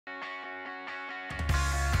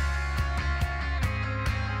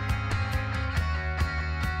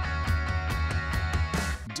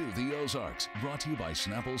Ozarks, brought to you by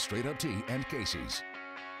Snapple Straight Up Tea and Casey's.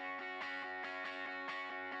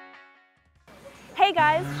 Hey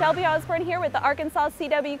guys, Shelby Osborne here with the Arkansas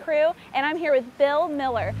CW crew, and I'm here with Bill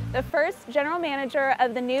Miller, the first general manager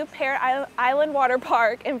of the new Parrot Island Water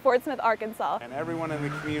Park in Fort Smith, Arkansas. And everyone in the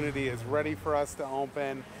community is ready for us to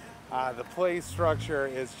open. The play structure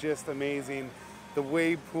is just amazing. The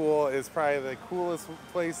wave pool is probably the coolest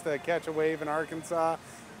place to catch a wave in Arkansas.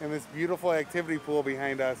 And this beautiful activity pool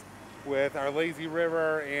behind us with our lazy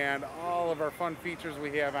river and all of our fun features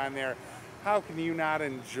we have on there. How can you not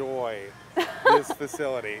enjoy this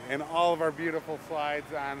facility? And all of our beautiful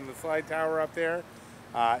slides on the slide tower up there.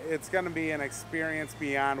 It's going to be an experience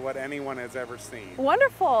beyond what anyone has ever seen.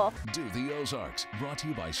 Wonderful. Do the Ozarks, brought to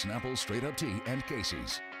you by Snapple Straight Up Tea and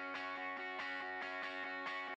Casey's.